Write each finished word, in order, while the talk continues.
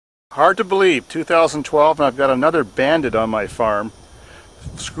Hard to believe, 2012 and I've got another bandit on my farm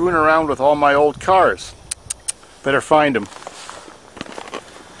screwing around with all my old cars. Better find him.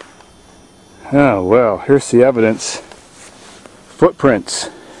 Oh well, here's the evidence. Footprints.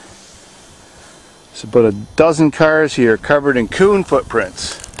 There's about a dozen cars here covered in coon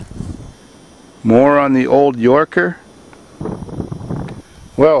footprints. More on the old Yorker.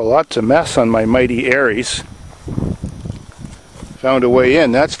 Well, lots of mess on my mighty Aries. Found a way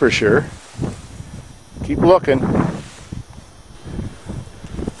in, that's for sure. Keep looking.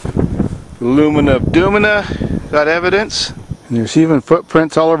 Lumina of Doomina, got evidence. And there's even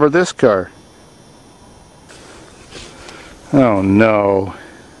footprints all over this car. Oh no.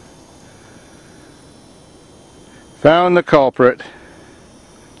 Found the culprit.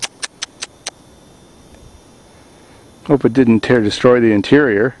 Hope it didn't destroy the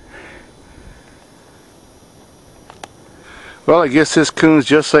interior. Well, I guess this coon's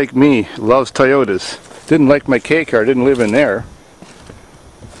just like me, loves Toyotas. Didn't like my K car, didn't live in there.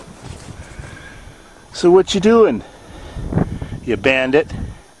 So what you doing, you bandit?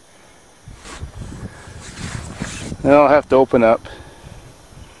 Now I'll have to open up.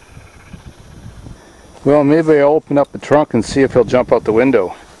 Well, maybe I'll open up the trunk and see if he'll jump out the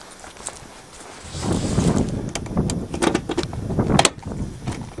window.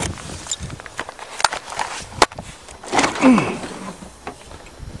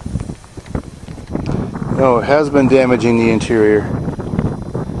 No, it has been damaging the interior.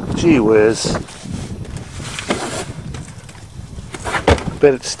 Gee whiz.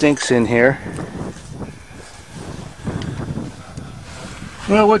 Bet it stinks in here.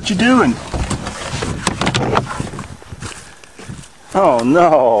 Well, what you doing? Oh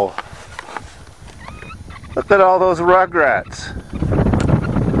no! Look at all those rugrats.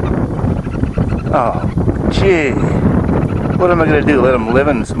 Oh, gee. What am I going to do? Let them live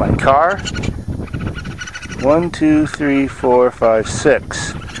in my car? 1, 2, 3, 4, 5,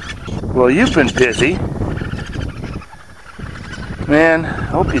 6. Well, you've been busy. Man, I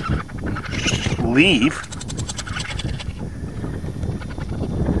hope you leave.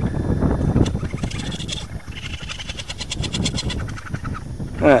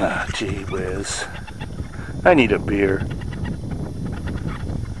 Ah, gee whiz. I need a beer.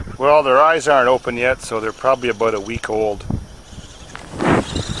 Well, their eyes aren't open yet, so they're probably about a week old.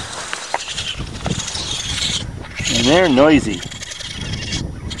 And they're noisy.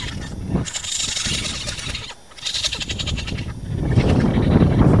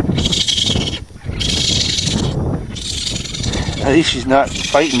 At least she's not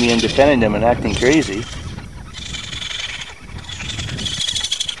fighting me and defending them and acting crazy.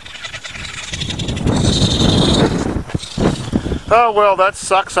 Oh well, that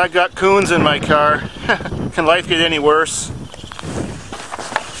sucks. I got coons in my car. Can life get any worse?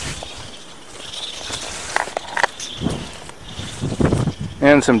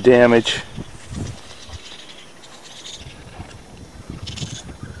 And some damage.